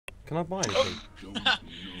Can I buy anything?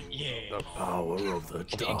 Yeah. The power of the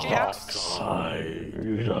dark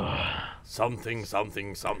side. Something,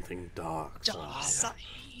 something, something dark side.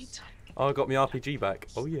 Oh, I got my RPG back.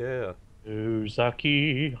 Oh yeah.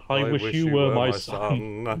 Ozaki, I wish you were my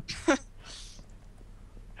son.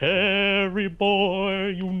 Harry boy,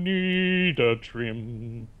 you need a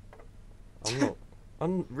trim.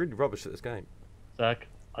 I'm really rubbish at this game. Zach,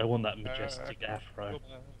 I want that majestic afro.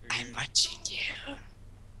 I'm watching you.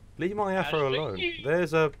 Leave my afro alone.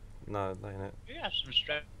 There's a... No, that ain't it. You have some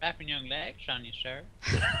strapping young legs on you, sir.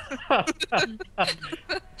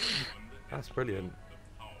 That's brilliant.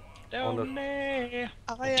 Lonely.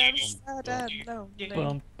 I am sad and lonely.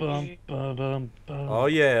 Bum, bum, ba, bum, bum. Oh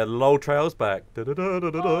yeah, Lol Trail's back. Lonely.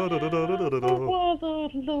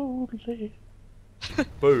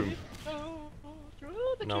 Boom.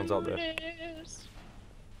 No one's up there.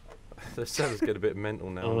 The server's getting a bit mental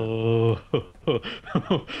now. Oh.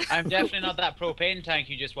 I'm definitely not that propane tank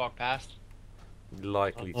you just walked past.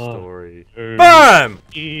 Likely story. BAM!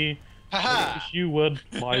 Haha! Wish you were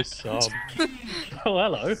my son. Oh,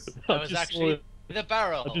 hello. That was actually the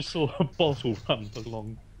barrel. I just saw a bottle run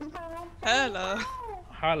along. Hello.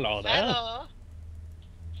 Hello there. Hello.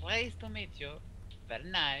 Nice to meet you. Very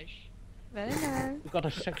nice. Very nice. You've got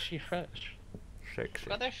a sexy face. Sexy.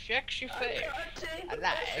 Got a sexy face. I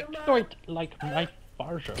like. Do it like my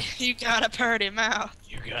father. You got a pretty mouth.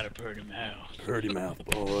 You got a pretty mouth. Pretty mouth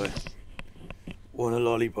boy. Want a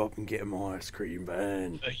lollipop and get my ice cream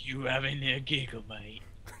van. Are you having a giggle, mate?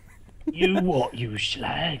 You what, you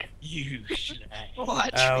slag? You slag.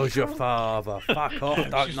 What? How's your father? Fuck off,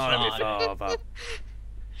 don't know my father.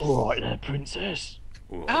 Alright there, princess.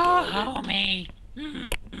 Oh, homie.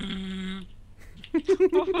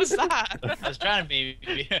 What was that? I was trying to be.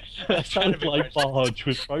 That sounds like Barge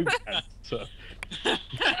with throat cancer.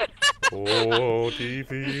 Oh,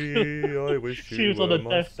 TV, I wish you She was were on the my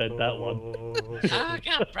deathbed, that one. I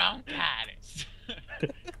got bronchitis.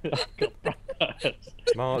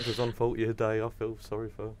 Marge was on 40th day. I feel sorry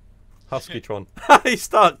for Huskytron. He's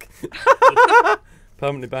stuck.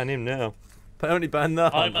 Permanently ban him now. Permanently ban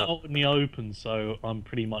the I'm hunter. out in the open, so I'm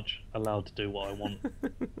pretty much allowed to do what I want.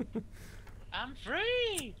 I'm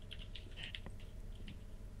free.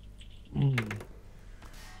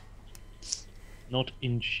 Not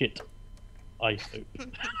in shit, I hope.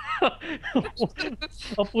 I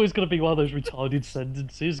thought it was going to be one of those retarded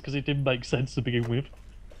sentences because it didn't make sense to begin with.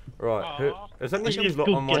 Right, is any of you lot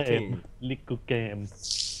on my team? Little game.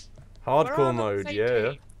 Hardcore We're all on the mode, same yeah.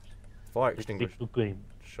 team. Fire extinguisher. Little game.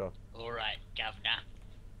 Sure. Alright, governor.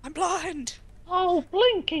 I'm blind. Oh,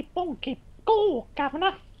 blinky bonky, go,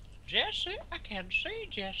 governor. Jesse, I can see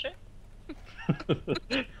Jesse.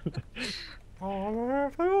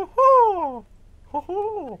 Oh,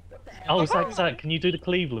 Zach, can you do the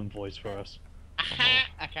Cleveland voice for us? Aha!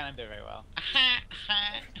 I can't do it very well. Aha!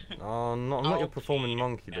 Aha! Oh, I'm not your performing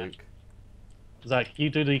monkey, Luke. Zach, you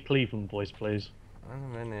do the Cleveland voice, please. Wait a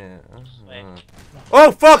minute. Wait.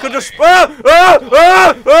 Oh fuck! I just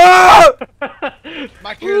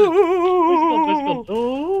My kill!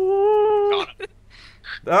 Oh.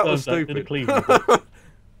 That was Zach, do the stupid. Cleveland voice.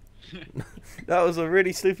 That was a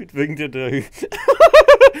really stupid thing to do.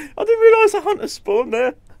 I didn't realise a hunter spawned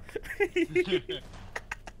there.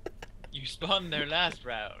 You spawned their last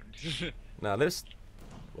round. Now let's.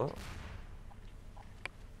 What?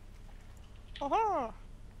 Aha.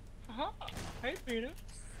 Aha! Hey, Peter.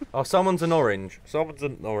 Oh, someone's an orange. Someone's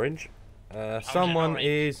an orange. Someone orange.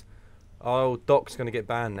 is. Oh, Doc's gonna get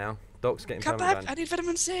banned now. Doc's getting Come permanent back. I banned. need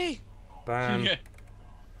vitamin C. Ban.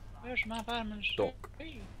 Where's my vitamin C? Doc.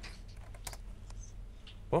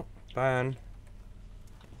 What? Ban.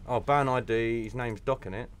 Oh, ban ID. His name's Doc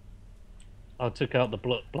in it. I took out the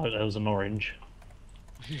bloke that was an orange.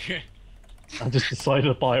 I just decided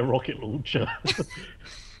to buy a rocket launcher.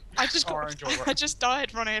 I just got. Orange or I just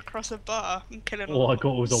died running across a bar and killing All all I the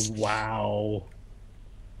got was wolves. a wow.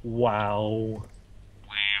 Wow.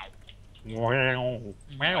 Wow.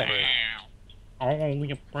 Wow. Oh,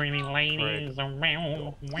 you pretty ladies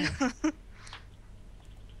around. Sometime.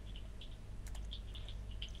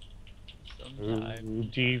 Oh,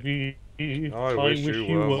 TV, I wish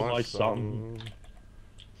you were my son.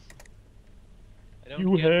 I don't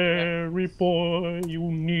You get hairy boy, you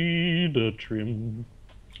need a trim.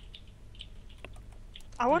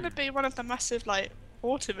 I want to be one of the massive like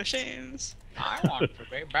water machines. I want to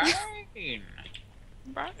be Bane.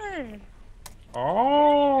 Right.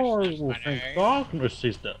 Oh, thank darkness,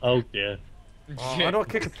 sister. Oh dear. Oh, how do I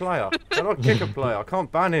kick a player? How do I kick a player? I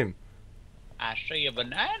can't ban him. I see a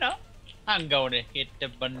banana. I'm going to hit the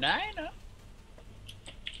banana.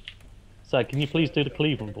 So, can you please do the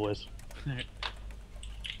Cleveland boys?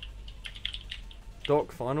 Doc,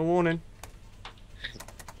 final warning.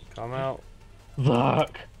 Come out.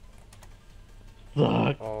 Zach!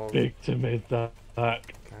 Zach! Oh. Big to me, Zach. I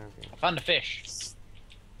found a fish.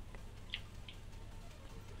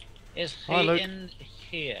 Is he Hi, Luke. in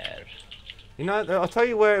here? You know, I'll tell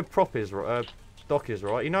you where prop is, Doc is,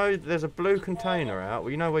 right? You know, there's a blue container out.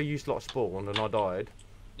 Well, you know where you lot spawned and I died?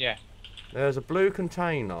 Yeah. There's a blue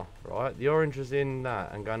container, right? The orange is in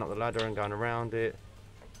that and going up the ladder and going around it.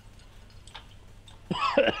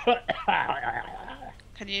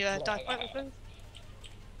 Can you dive back with us?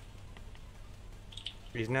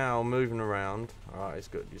 He's now moving around. Alright, it's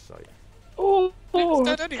good, you're safe. Oh, It's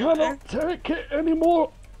I dead anyway. cannot take it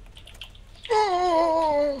anymore.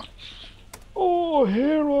 Oh! Oh,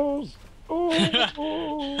 heroes.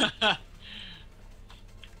 Oh.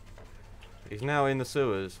 He's now in the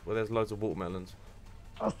sewers where there's loads of watermelons.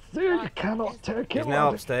 I still cannot take He's it. now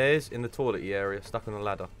upstairs in the toilety area, stuck on the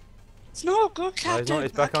ladder. It's not good, No, Captain. he's not,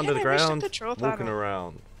 he's back I under the can't reach ground, control walking panel.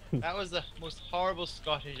 around. That was the most horrible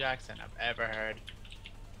Scottish accent I've ever heard.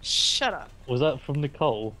 Shut up. Was that from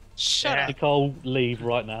Nicole? Shut Yeah. up. Nicole, leave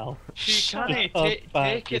right now. Johnny, Just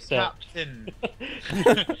back take it, yourself. Captain.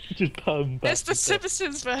 Just come back. It's the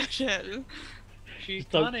Simpsons version. She's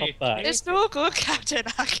Don't done come it. back. It's no good, Captain.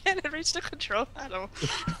 I can't reach the control panel.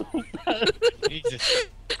 Jesus.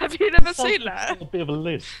 Have you never seen that? A bit of a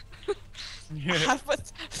list. I've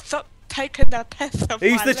taken the piss of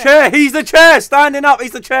He's my the leg. chair! He's the chair! Standing up,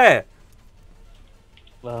 he's the chair!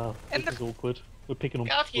 Wow, In this the- is awkward. We're picking on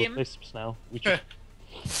Got people's him. lisps now. We should...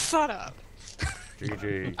 Shut up.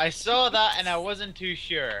 GG. I saw that and I wasn't too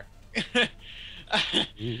sure.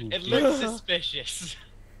 It looks suspicious.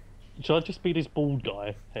 Should I just be this bald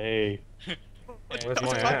guy? Hey. Where's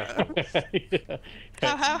my hat?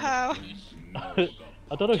 How?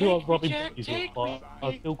 I don't know who I'm rubbing Jack, bodies with, take but me.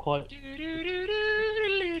 I feel quite...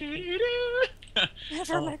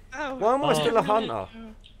 Never let go. Why am I Oh. still a hunter?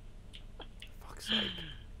 Fuck's sake.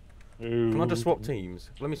 Ooh, Can I just swap teams?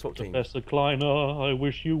 Let me swap teams. Professor Kleiner, I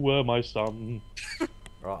wish you were my son.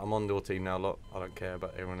 Right, I'm on your team now, lot. I don't care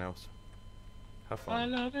about everyone else. Have I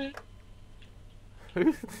fun. love it.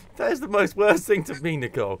 That is the most worst thing to me,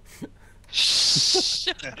 Nicole.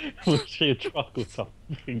 Shut up. Was she a truck or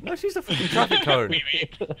something? No, she's a fucking traffic cone.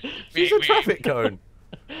 Could She's a traffic cone.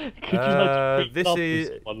 you like speak This up is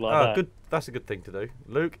with someone like that? good. That's a good thing to do.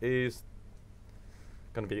 Luke is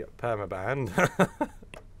gonna be permabanned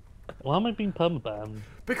Why am I being permabanned?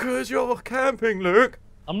 because you're camping, Luke.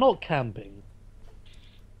 I'm not camping.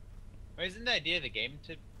 Well, isn't the idea of the game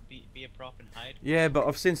to be a prop and hide? Yeah, but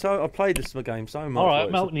I've played this game so much. Alright, like,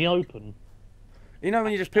 I'm out in the open. you know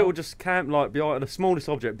when people just camp like behind the smallest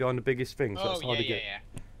object behind the biggest thing, so Oh, it's hard yeah, to get. yeah.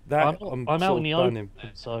 That I'm sort out of in the burning. open,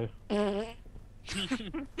 so...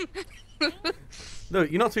 Look,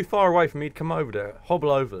 you're not too far away from me to come over there,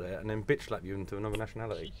 hobble over there, and then bitch slap you into another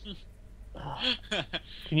nationality.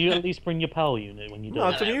 Can you at least bring your power unit when you do No,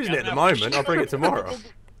 it? I'm using it at the moment. I'll bring it tomorrow.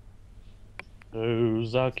 Oh,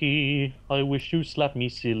 Zaki, I wish you slapped me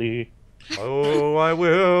silly. Oh, I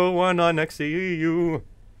will when I next see you.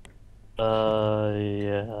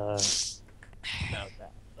 Yeah.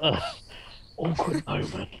 Awkward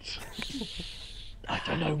moment. I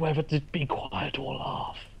don't know whether to be quiet or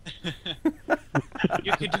laugh.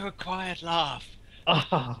 You could do a quiet laugh.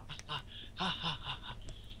 Ah,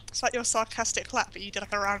 It's like your sarcastic clap, but you did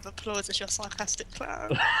like a round of applause as your sarcastic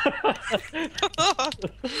clap.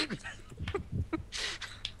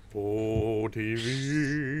 Oh,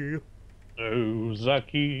 TV. oh,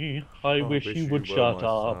 Zaki, I wish you would were shut my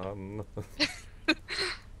up. son.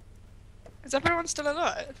 Is everyone still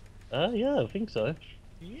alive? Yeah, I think so.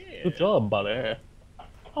 Yeah. Good job, buddy.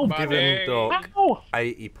 Oh, Buddy. Give him Doc ow!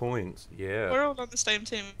 80 points. Yeah. We're all on the same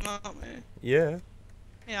team, aren't we? Yeah.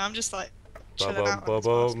 Yeah, I'm just like Ba chilling bum out ba on this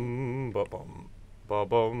basket. bum ba bum ba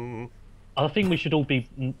bum. I think we should all be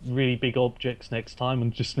really big objects next time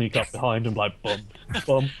and just sneak up behind and like bum,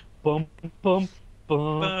 bum, bum, bum,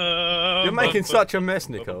 bum. You're making such a mess,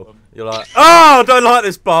 Nicole. You're like, oh, don't like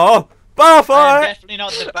this bar. Bar I'm fight. definitely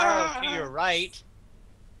not the barrel to your right.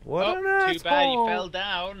 What Oh, an too bad you asshole. fell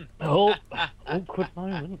down. Oh, awkward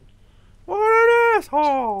moment. What an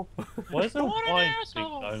asshole. Why is there a What an wine stick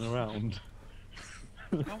asshole. going around?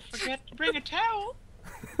 Don't forget to bring a towel.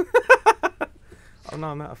 Oh no,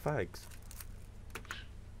 I'm out of fags.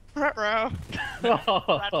 Ruh-roh.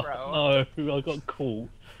 No, I got caught.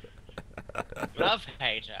 Glove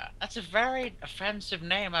hater. That's a very offensive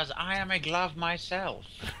name, as I am a glove myself.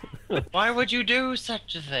 Why would you do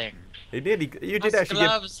such a thing? You did Us actually get.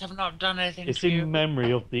 gloves have not done anything It's to you. in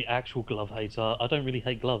memory of the actual glove hater. I don't really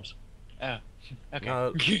hate gloves. Oh, okay.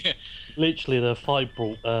 No. Literally, the fight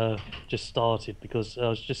just started because I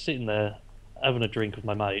was just sitting there having a drink with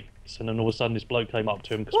my mates, and then all of a sudden this bloke came up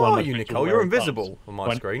to him. What are you, Nicole? You're invisible on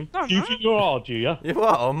my screen. No, Do you think you are, do you? You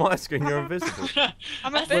are on my screen. You're invisible.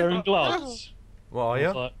 I'm a Wearing bibble. gloves. What are I was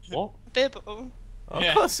you? like, what? Bibble. I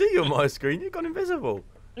Yeah. can't see you on my screen. You've gone invisible.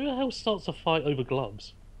 Who the hell starts a fight over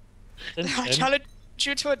gloves? Since I then- challenge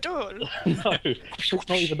you to a duel. No, it's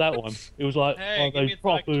not even that one. It was like Hey, one of give me those a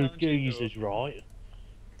proper challenge to geezers, right?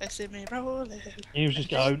 They see me rolling. And he was just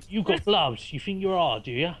going, "You got gloves? You think you're hard,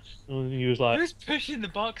 do you?" And he was like, Who's pushing the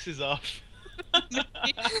boxes off?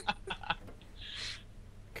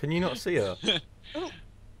 Can you not see her?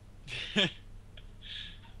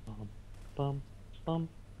 "Bum, bum,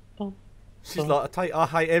 bum." She's like, I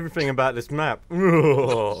hate everything about this map.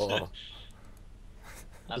 Ugh.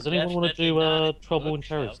 Does anyone want to definitely do not a Trouble in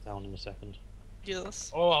bookshelf. Terrorist Town in a second?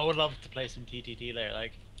 Yes. Oh, I would love to play some TTT later,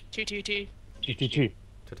 like. TTT. GTG.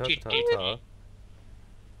 Ta-ta-ta-ta.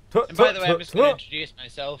 And by the way, I'm just going to introduce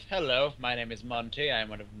myself. Hello, my name is Monty. I'm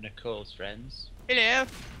one of Nicole's friends. Hello.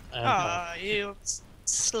 And, Ah, you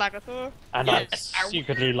slagathor. and yes. I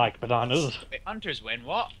secretly like bananas. Wait, hunters win.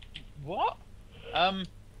 What? What? What?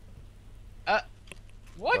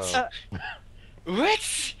 Wow.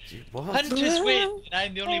 What? What? Hunters win, and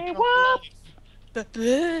I'm the only Hey, proper what?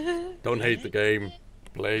 life. Don't hate the game.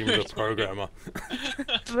 Blame the programmer.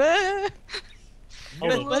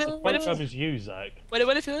 Oh, What the if- program is you, Zach. What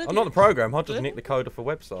if you I'm not the program. I just nicked the code off a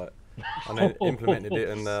website and then implemented it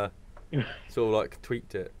and sort of like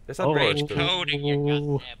tweaked it. Let's have Oh. British Great do it. coding you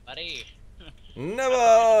got there, buddy.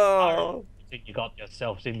 Never. Think you got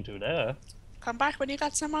yourselves into there. come back when you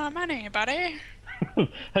got some more money, buddy?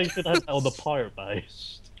 They should have that on the Pirate Bay.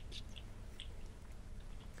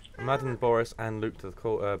 Imagine Boris and Luke to the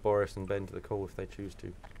call. Boris and Ben to the call if they choose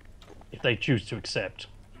to. If they choose to accept.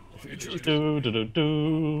 If you choose Do, do, do,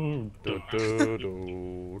 do, Do, do. do,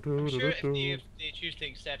 do, do, I'm do, sure if do. they choose to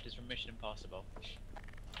accept, it's from Mission Impossible.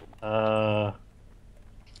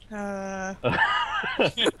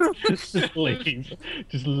 Just leave.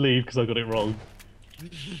 Just leave because I got it wrong.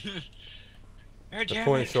 The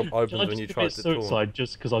coin shop Can opens I when you just try commit to taunt. suicide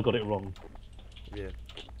just because I got it wrong? Yeah.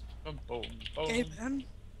 Boom, boom, boom. Okay, Ben.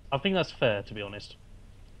 I think that's fair, to be honest.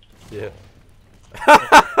 Yeah.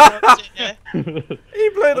 Yeah. He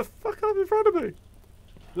blew the fuck up in front of me.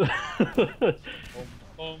 Boom,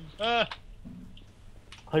 boom. Ah.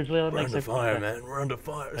 Hopefully that We're makes under it fire, man. We're under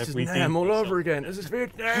fire. This is Everything Nam all myself. over again. This is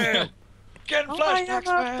Vietnam. Getting I am flashbacks,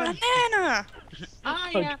 a man.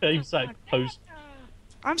 banana. Okay, Zach, post.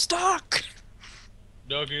 I'm stuck.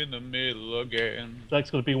 Dug in the middle again. Zach's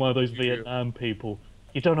gonna be one of those Yeah. Vietnam people.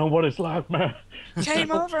 You don't know what it's like, man.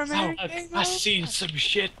 Came over, man. Oh, Came I over. seen some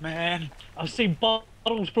shit, man. I've seen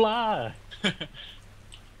bottles fly.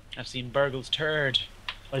 I've seen Burgle's turd.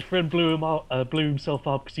 My friend blew himself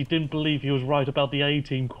up because he didn't believe he was right about the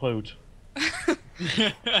A-team quote.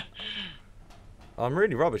 I'm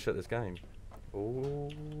really rubbish at this game. Oh,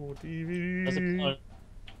 TV. As a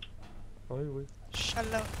bloke,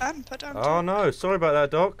 Shallow and put on. Oh no, sorry about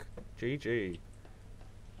that, Doc. GG.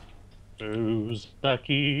 oh,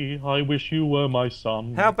 Zachy, I wish you were my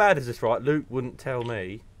son. How bad is this, right? Luke wouldn't tell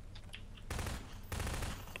me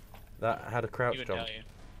that had a crouch He would jump. tell you.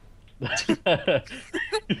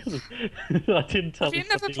 I didn't tell Have you him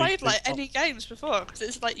never that he played was like my any games before? Because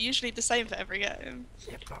it's like usually the same for every game.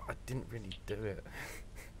 Yeah, but I didn't really do it.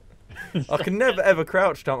 son. I can never ever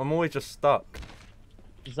crouch jump. I'm always just stuck.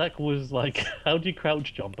 Zach was like, "How do you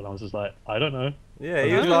crouch jump?" And I was just like, "I don't know." Yeah,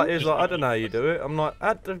 he was Uh-huh. like, I don't know how you do it. I'm like,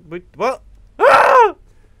 what? Ah!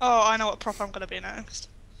 Oh, I know what prop I'm gonna be next.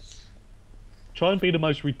 Try and be the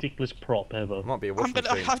most ridiculous prop ever. Might be a washing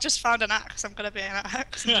machine. I've just found an axe. I'm gonna be an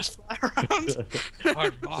axe and just fly around.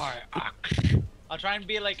 On my axe. I'll try and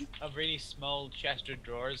be like a really small chest of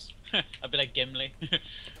drawers. I'll be like Gimli.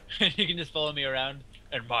 You can just follow me around.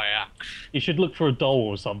 And my axe. You should look for a doll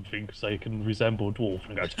or something so you can resemble a dwarf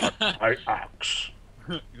and go, "My axe."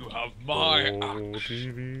 You have my axe. Oh,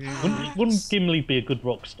 TV. Wouldn't Gimli be a good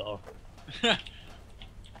rock star? The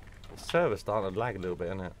server's starting to lag a little bit,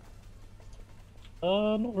 isn't it?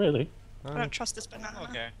 Not really. I don't trust this banana.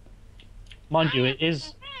 Okay. Mind you, it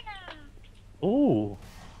is. Ooh.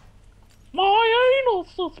 My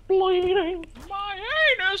anus is bleeding. My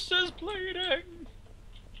anus is bleeding.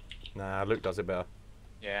 Nah, Luke does it better.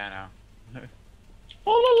 Yeah, I know.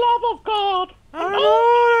 For the love of God.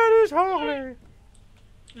 Oh, that is holy.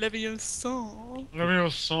 Leviosa. Give me a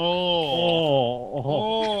soul.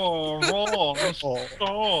 Oh.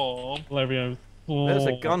 Stop. Levio. There's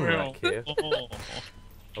a gun rack here.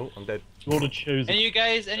 Oh, I'm dead. You ought to choose Any it.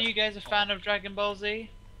 you guys a fan of Dragon Ball Z?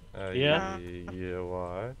 Yeah. Yeah,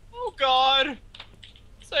 why? Oh God.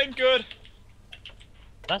 This ain't good.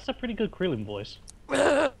 That's a pretty good Krillin voice.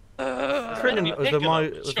 Krillin was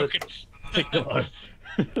Piccolo.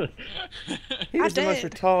 he was the most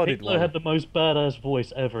did. retarded Piccolo one. had the most badass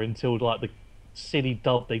voice ever until like the silly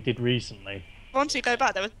dub they did recently. Once you go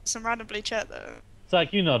back, there was some random blue chat though.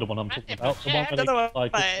 Zach, you know the one I'm talking about. The one where they Don't know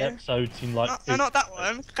like why. episodes in like. No, not that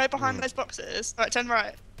one. Go behind those boxes. Right, turn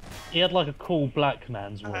right. He had like a cool black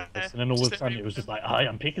man's voice, Okay. and then all of a Just sudden it was just like, "Hi,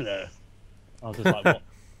 I'm Piccolo." I was just like, "What?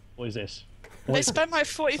 What is this?" What They is spend like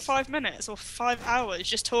 45 minutes or 5 hours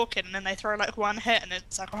just talking, and then they throw like one hit, and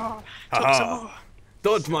it's like, oh, talk some more.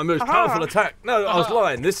 Dodge my most Aha. powerful attack. No, I was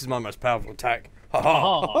lying. This is my most powerful attack. Ha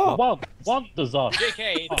ha. Ah, one design.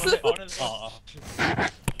 JK, it's one of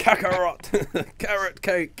the... Kakarot. Carrot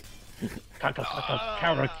cake.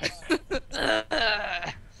 Carrot cake.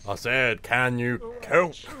 I said, can you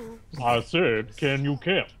count? I said, can you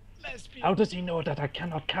count? Lesbian. How does he know that I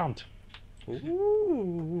cannot count?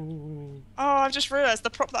 Ooh. Oh, I've just realised the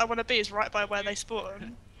prop that I want to be is right by where they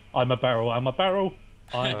spawn. I'm a barrel. I'm a barrel.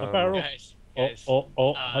 I'm a barrel. Guys, Oh,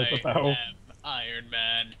 guys. I'm a barrel. am Iron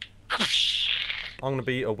Man. I'm gonna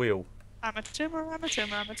be a wheel. I'm a tumor, I'm a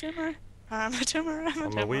tumor, I'm a tumor. I'm a tumor, I'm a I'm a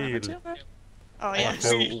tumor, I'm wheel. a tumor. Oh, I yes.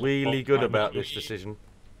 feel really good about this decision.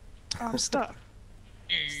 I'm stuck.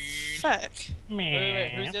 Fuck.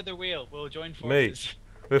 Wait, who's the other wheel? We'll join Me. forces.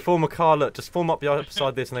 We form a car. Look, just form up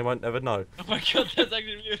beside this, and they won't ever know. Oh my God, that's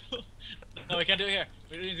actually beautiful. No, we can't do it here.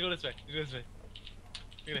 We need to go this way. We need to go this way.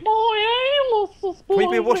 Can we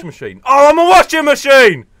be a washing machine? Oh, I'm a washing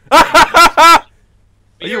machine! Are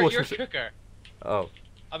you a You're washing a machine? cooker. Oh.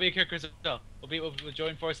 I'll be a cooker as well. We'll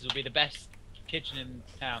join forces. We'll be the best kitchen in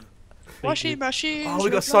town. Washing machine. Oh, we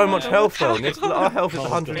got so much health though. and our health is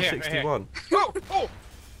 161. Oh, oh!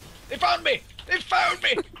 They found me! They found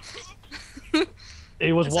me!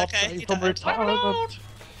 He was It's walking okay, he from died. retirement.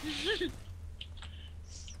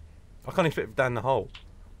 I can't even fit down the hole.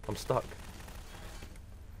 I'm stuck.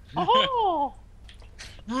 Oh!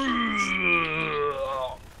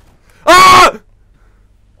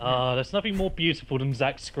 Ah! There's nothing more beautiful than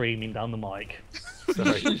Zach screaming down the mic.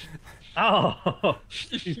 Sorry. Oh,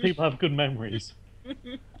 these people have good memories.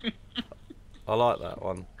 I like that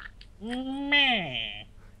one. Meh.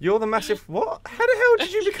 You're the massive. What? How the hell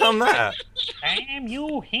did you become that? Damn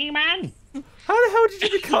you, He-Man! How the hell did you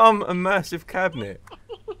become a massive cabinet?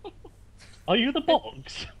 Are you the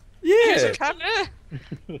box? Here's Yeah. a cabinet.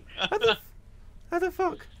 How the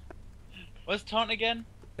fuck? What's taunt again?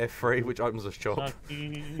 F3, which opens a shop.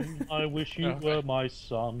 Saki, I wish you were my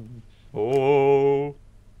son. Oh.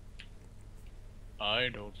 I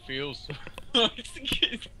don't feel so.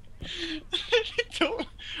 Don't...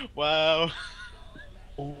 Wow.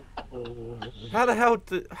 Oh, oh. How the hell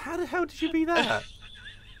did you be that?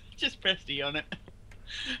 Just press D on it.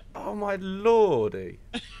 Oh my lordy.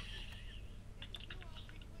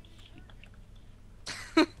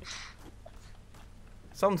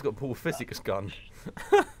 Someone's got to pull a physics gun.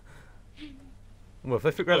 Well, if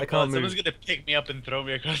they figure out they can't Someone's move. gonna pick me up and throw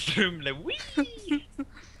me across the room like whee!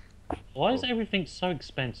 Why is everything so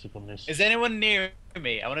expensive on this? Is anyone near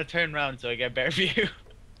me? I want to turn around so I get a better view.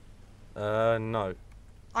 No.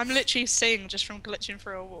 I'm literally seeing just from glitching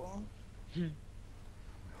through a wall.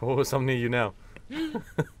 Oh, some near you now.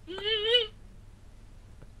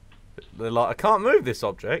 They're like, I can't move this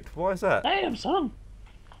object. Why is that? Damn, son!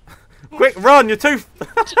 Quick, run! You're too.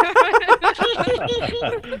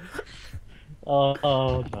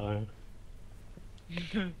 Oh no.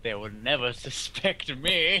 They will never suspect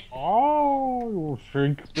me. Oh, you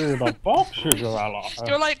think we're the boxes, Ella?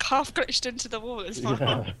 You're like half glitched into the wall as well.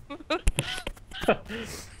 Yeah.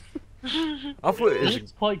 I thought it was.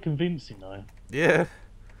 It's quite convincing though. Yeah.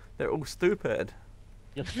 They're all stupid.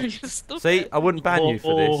 You're stupid. See, I wouldn't ban you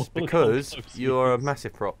for this Oh, because oh, you're a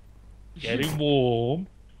massive prop. Getting warm.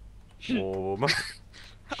 Warmer.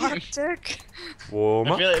 Arctic.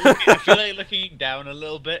 Warmer. I feel like looking down a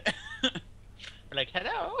little bit. Like,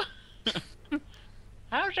 hello.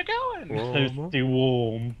 How's it going? Warmer. Toasty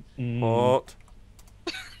warm. Mm. Hot.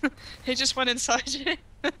 He just went inside you.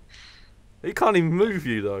 He can't even move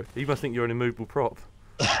you though. He must think you're an immovable prop.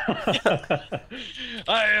 I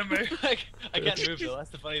am. Like, I can't move though. That's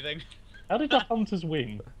the funny thing. How did the hunters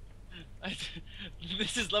win?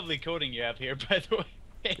 This is lovely coding you have here, by the way.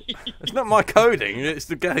 It's not my coding, it's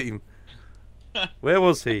the game. Where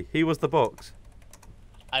was he? He was the box.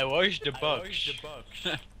 I washed the box.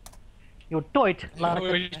 You do it I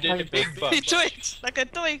washed the big He box. doit like a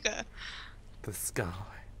doiger. The sky.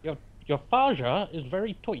 Your Faja is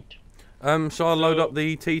very tight. Shall I load up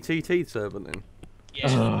the TTT server then?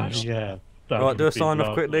 Yeah. Yeah. Right, do a sign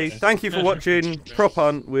off quickly. Thank you for watching Prop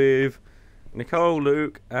Hunt with Nicole,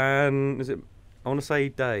 Luke, and is it? I want to say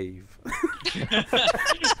Dave.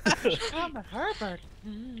 I'm a Herbert.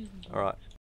 All right.